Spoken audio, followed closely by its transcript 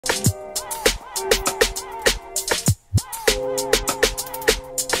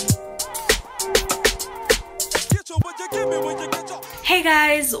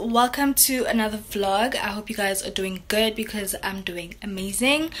Hi guys, welcome to another vlog. I hope you guys are doing good because I'm doing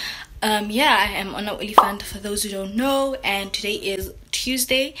amazing. Yeah, I am on Elephant for those who don't know, and today is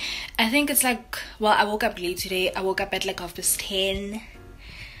Tuesday. I think it's like, well, I woke up late today. I woke up at like 10:30.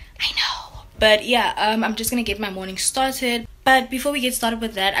 I know, but yeah, I'm just gonna get my morning started. But before we get started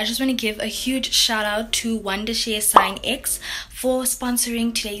with that, I just want to give a huge shout out to Wondershare Sign X for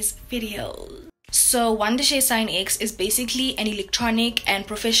sponsoring today's video. So Wondershare Sign X is basically an electronic and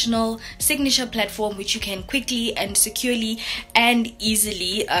professional signature platform which you can quickly and securely and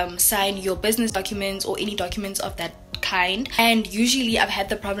easily sign your business documents or any documents of that kind. And usually I've had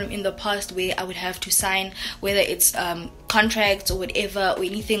the problem in the past where I would have to sign, whether it's contracts or whatever, or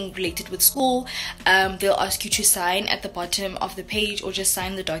anything related with school. They'll ask you to sign at the bottom of the page or just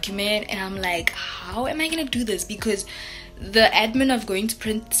sign the document, and I'm like, how am I gonna do this? Because the admin of going to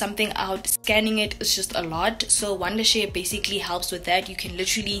print something out, scanning it is just a lot. So Wondershare basically helps with that. You can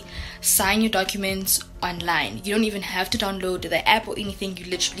literally sign your documents online. You don't even have to download the app or anything. You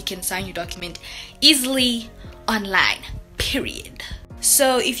literally can sign your document easily online, period.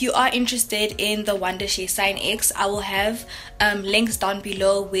 So if you are interested in the Wondershare Sign X, I will have links down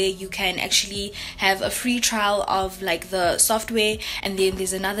below where you can actually have a free trial of like the software, and then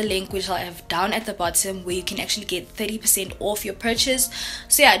there's another link which I'll have down at the bottom where you can actually get 30% off your purchase.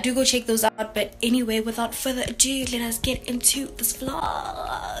 So yeah, do go check those out. But anyway, without further ado, let us get into this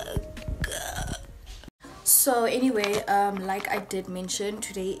vlog. So anyway, like I did mention,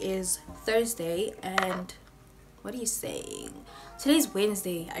 today is Thursday, and what are you saying? Today's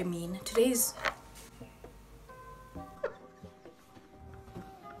Wednesday. I mean, today's...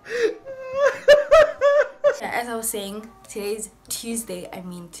 As I was saying, today's Tuesday. I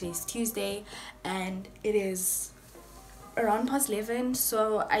mean, today's Tuesday, and it is around past 11.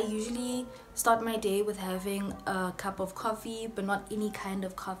 So I usually start my day with having a cup of coffee, but not any kind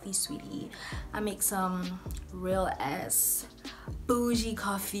of coffee, sweetie. I make some real ass bougie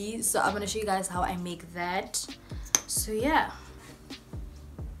coffee, so I'm gonna show you guys how I make that. So yeah.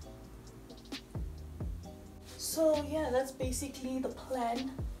 So yeah, that's basically the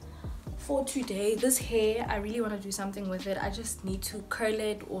plan for today. This hair, I really want to do something with it. I just need to curl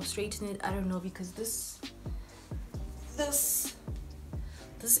it or straighten it. I don't know, because this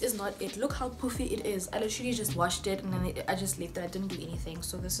is not it. Look how poofy it is. I literally just washed it and then I just left it. I didn't do anything.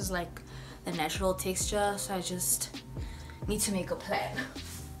 So this is like the natural texture. So I just need to make a plan.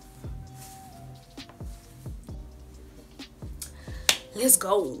 Let's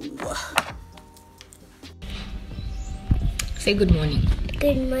go. Say good morning.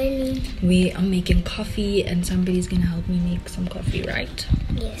 Good morning. We are making coffee and somebody's gonna help me make some coffee, right?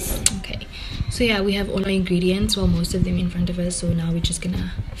 Yes. Okay. So yeah, we have all our ingredients, well, most of them in front of us. So now we're just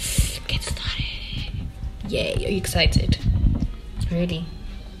gonna get started. Yay, are you excited? Ready?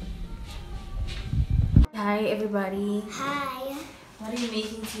 Hi everybody. Hi. What are you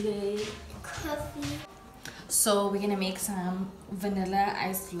making today? Coffee. So we're gonna make some vanilla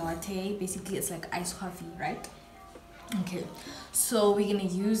iced latte. Basically it's like iced coffee, right? Okay, so we're gonna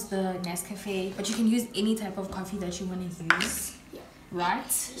use the Nescafe, but you can use any type of coffee that you want to use, right?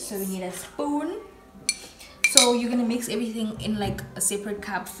 So we need a spoon. So you're gonna mix everything in like a separate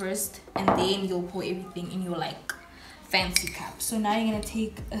cup first, and then you'll pour everything in your like fancy cup. So now you're gonna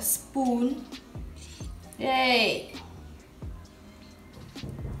take a spoon. Yay!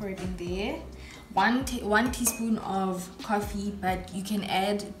 Pour it in there. One teaspoon of coffee, but you can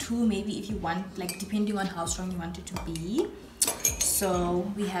add 2 maybe if you want, like depending on how strong you want it to be.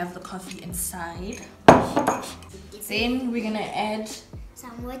 So we have the coffee inside. Then we're gonna add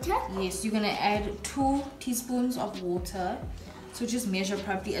some water. Yes, you're gonna add 2 teaspoons of water. So just measure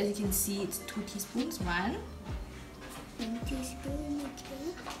properly. As you can see, it's 2 teaspoons. 1 teaspoon,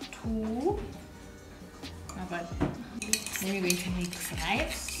 okay. 2. Oh god. Then we're going to mix,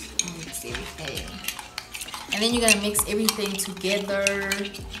 right? Mix everything, and then you're gonna mix everything together.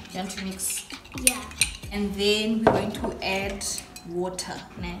 You want to mix, yeah, and then we're going to add water,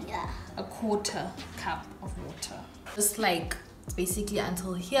 né? Yeah, a 1/4 cup of water, just like basically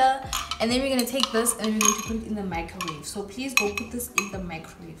until here. And then we're gonna take this and we're going to put it in the microwave. So please go put this in the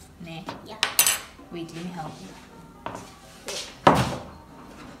microwave, né? Yeah. Wait, let me help you.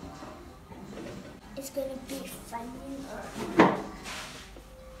 It's gonna be funny.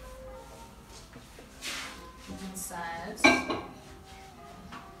 Inside, and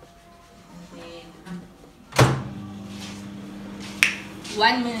then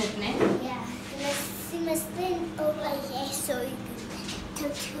 1 minute, ne? Yeah, you must stand over here so you can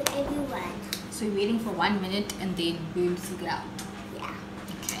talk to everyone. So you're waiting for 1 minute and then we're going to take it out. Yeah.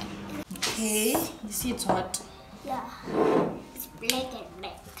 Okay. Okay. You see it's hot. Yeah. It's black and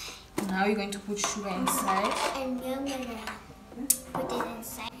black. Now you're going to put sugar inside. And I'm gonna put it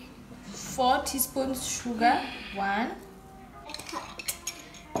inside. 4 teaspoons sugar. 1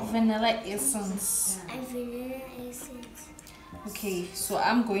 vanilla essence. And vanilla essence. Okay, so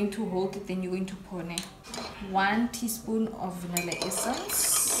I'm going to hold it, then you're going to pour it. 1 teaspoon of vanilla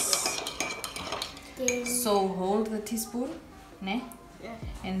essence. Then, so hold the teaspoon, ne? yeah.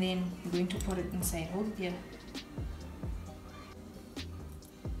 And then you're going to put it inside. Hold it here.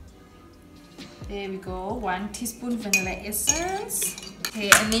 There we go. 1 teaspoon vanilla essence. Okay,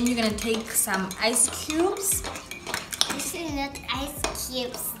 and then you're gonna take some ice cubes. This is not ice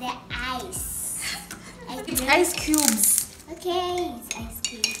cubes, they're ice. It's ice cubes. Okay, it's ice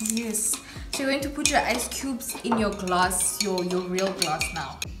cubes. Yes. So you're going to put your ice cubes in your glass, your real glass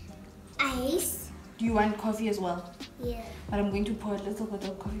now. Ice? Do you want coffee as well? Yeah. But I'm going to pour a little bit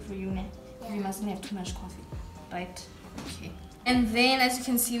of coffee for you now. Yeah. You mustn't have too much coffee, right? Okay. And then, as you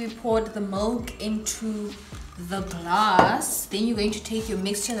can see, we poured the milk into the glass. Then you're going to take your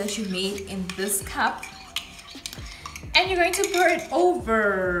mixture that you made in this cup and you're going to pour it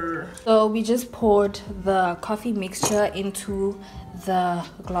over. So we just poured the coffee mixture into the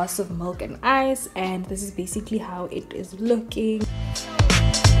glass of milk and ice, and this is basically how it is looking.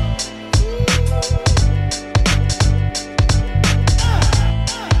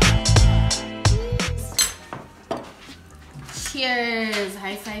 Cheers!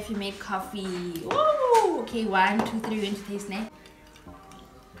 High five, you made coffee. Woo! Okay, 1, 2, 3, we're going to taste now.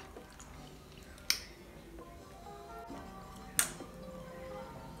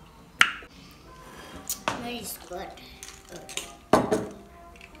 Very good.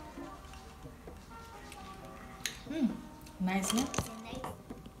 Nice, ne?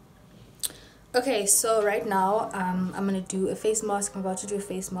 Okay, so right now I'm gonna do a face mask. I'm about to do a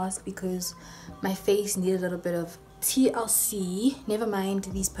face mask because my face needed a little bit of TLC. Never mind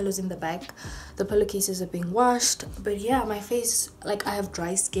these pillows in the back, the pillowcases are being washed, but yeah, my face, like, I have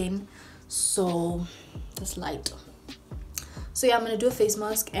dry skin, so this light. So yeah, I'm gonna do a face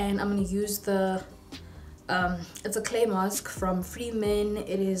mask and I'm gonna use the it's a clay mask from Freeman.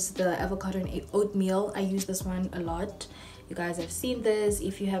 It is the avocado and oatmeal. I use this one a lot. You guys have seen this.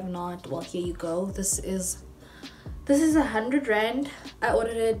 If you have not, well, here you go. This is 100 rand. I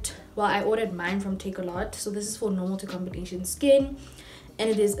ordered it, well, I ordered mine from Take A Lot. So this is for normal to combination skin, and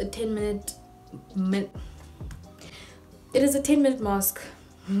it is a 10-minute mask.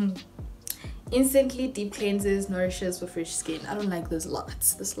 Instantly deep cleanses, nourishes for fresh skin. I don't like those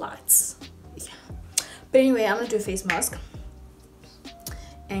lights. Yeah, but anyway, I'm gonna do a face mask.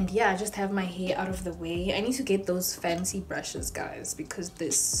 And yeah, I just have my hair out of the way. I need to get those fancy brushes, guys, because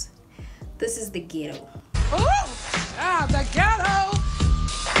this is the ghetto. Oh, the ghetto.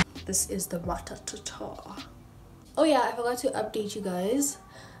 This is the ratatata. Oh yeah, I forgot to update you guys.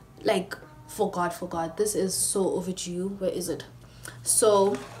 Like, forgot. This is so overdue. Where is it?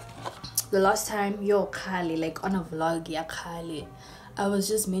 So the last time, yo, Kali, like on a vlog, yeah, Kali, I was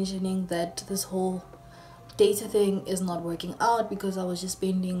just mentioning that this whole data thing is not working out because I was just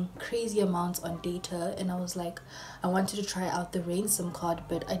spending crazy amounts on data, and I was like, I wanted to try out the Rain SIM card,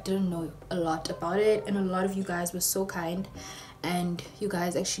 but I didn't know a lot about it, and a lot of you guys were so kind and you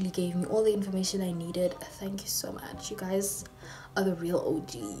guys actually gave me all the information I needed. Thank you so much. You guys are the real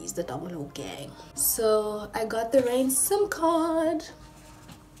OGs, the 00 gang. So I got the Rain SIM card.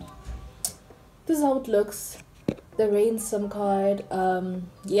 This is how it looks, the Rain SIM card.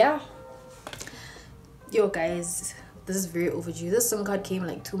 Yeah, yo guys, this is very overdue. This SIM card came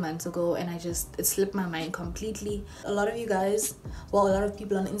like 2 months ago and it slipped my mind completely. A lot of you guys, well, a lot of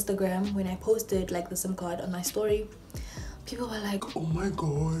people on Instagram, when I posted like the SIM card on my story, people were like, oh my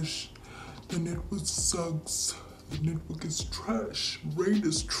gosh, the network sucks, the network is trash, Rain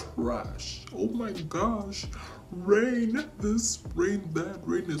is trash, oh my gosh, Rain this, Rain that,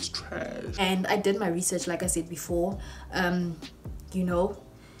 Rain is trash. And I did my research, like I said before, you know,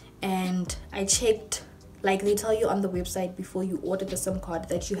 and I checked, like they tell you on the website before you order the SIM card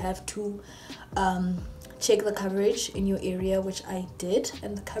that you have to check the coverage in your area, which I did,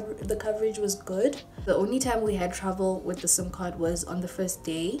 and the coverage was good. The only time we had trouble with the SIM card was on the first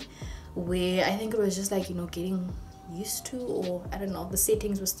day, where I think it was just like, you know, getting used to, or I don't know, the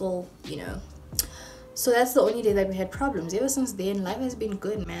settings were still, you know. So that's the only day that we had problems. Ever since then, life has been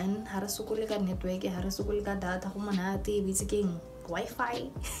good, man. Network, data, Wi-Fi.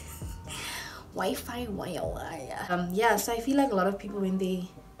 Yeah, so I feel like a lot of people, when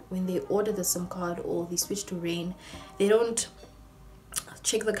they order the SIM card or they switch to Rain, they don't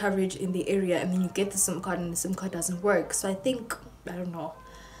check the coverage in the area, and then you get the SIM card and the SIM card doesn't work. So I think, I don't know,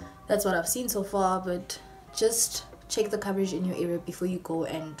 that's what I've seen so far, but just check the coverage in your area before you go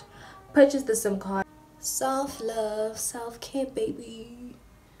and purchase the SIM card. Self-love, self-care, baby.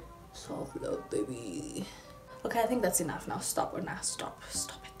 Self-love, baby. Okay, I think that's enough now. Stop or not. Stop it.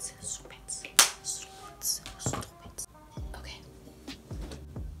 Stop it. Stop it. Stop it. Okay.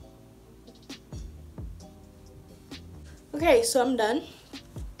 Okay, so I'm done.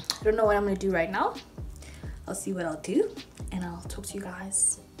 I don't know what I'm gonna do right now. I'll see what I'll do and I'll talk to you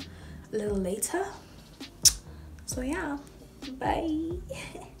guys a little later. So yeah, bye.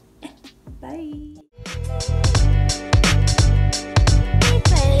 Bye.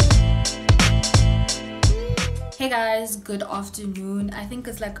 Hey guys, good afternoon. I think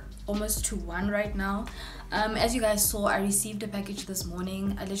it's like almost to 1 right now. As you guys saw, I received a package this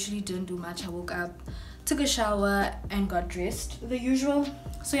morning. I literally didn't do much. I woke up, took a shower and got dressed, the usual.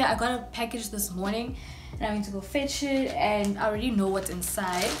 So yeah, I got a package this morning and I went to go fetch it, and I already know what's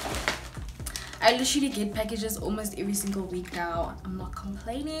inside. I literally get packages almost every single week now. I'm not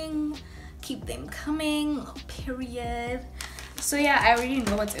complaining. Keep them coming, period. So yeah, I already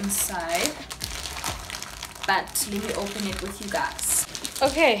know what's inside, but let me open it with you guys.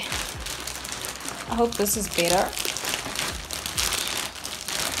 Okay, I hope this is better.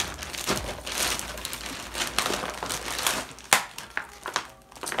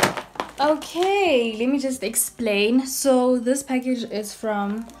 Okay, let me just explain. So this package is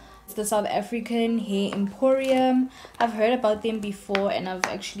from the South African Hair Emporium. I've heard about them before and I've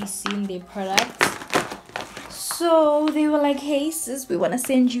actually seen their products. So they were like, hey sis, we want to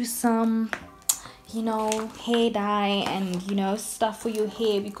send you some, you know, hair dye and, you know, stuff for your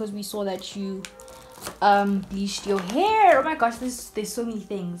hair because we saw that you bleached your hair. Oh my gosh, there's so many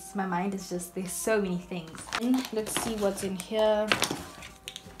things. My mind is just, there's so many things. And let's see what's in here.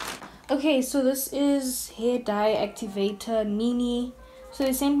 Okay, so this is hair dye activator mini. So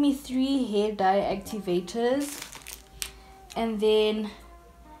they sent me 3 hair dye activators, and then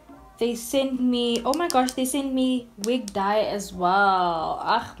they sent me, oh my gosh, they sent me wig dye as well.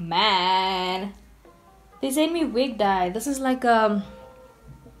 Ah man, they sent me wig dye. This is like a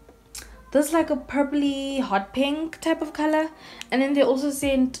purpley hot pink type of color, and then they also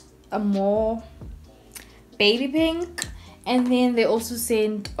sent a more baby pink, and then they also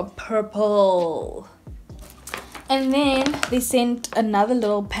sent a purple. And then they sent another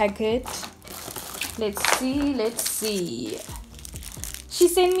little packet. Let's see. She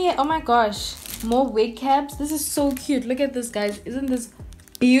sent me, oh my gosh, more wig caps. This is so cute. Look at this, guys. Isn't this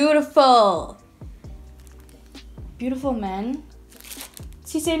beautiful? Beautiful, man.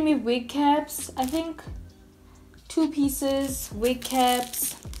 She sent me wig caps. I think 2 pieces, wig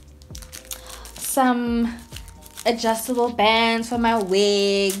caps. Some adjustable bands for my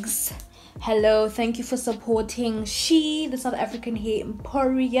wigs. Hello, thank you for supporting the South African Hair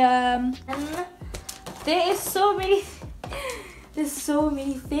Emporium. And there is so many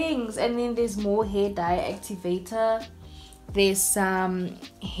things. And then there's more hair dye activator. There's some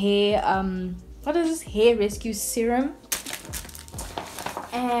hair what is this, hair rescue serum,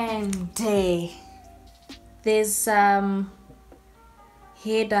 and there's some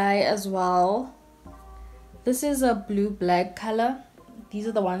hair dye as well. This is a blue black color. These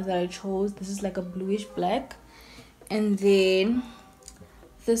are the ones that I chose. This is like a bluish black, and then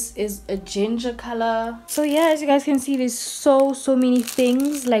this is a ginger color. So yeah, as you guys can see, there's so many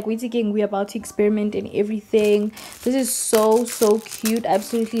things. Like, wait again, we're about to experiment in everything. This is so cute. I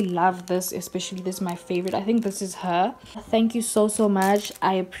absolutely love this. Especially this is my favorite. I think this is her. Thank you so much.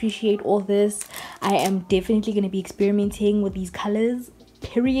 I appreciate all this. I am definitely going to be experimenting with these colors,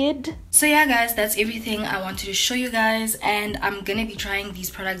 period. So yeah guys, that's everything I wanted to show you guys, and I'm gonna be trying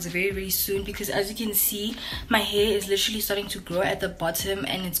these products very soon because as you can see, my hair is literally starting to grow at the bottom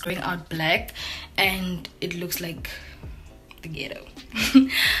and it's growing out black and it looks like the ghetto.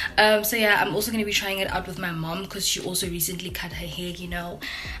 So yeah, I'm also gonna be trying it out with my mom because she also recently cut her hair. You know,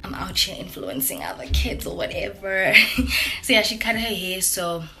 I'm out here influencing other kids or whatever. So yeah, she cut her hair,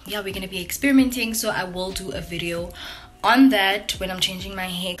 so yeah, we're gonna be experimenting. So I will do a video on that when I'm changing my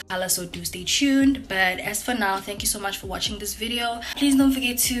hair color, so do stay tuned. But as for now, thank you so much for watching this video. Please don't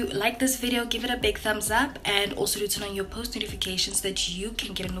forget to like this video, give it a big thumbs up, and also to turn on your post notifications so that you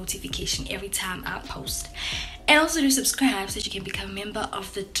can get a notification every time I post. And also do subscribe so that you can become a member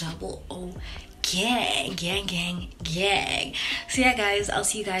of the Double O gang. So yeah guys, I'll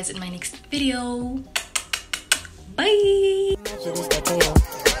see you guys in my next video. Bye.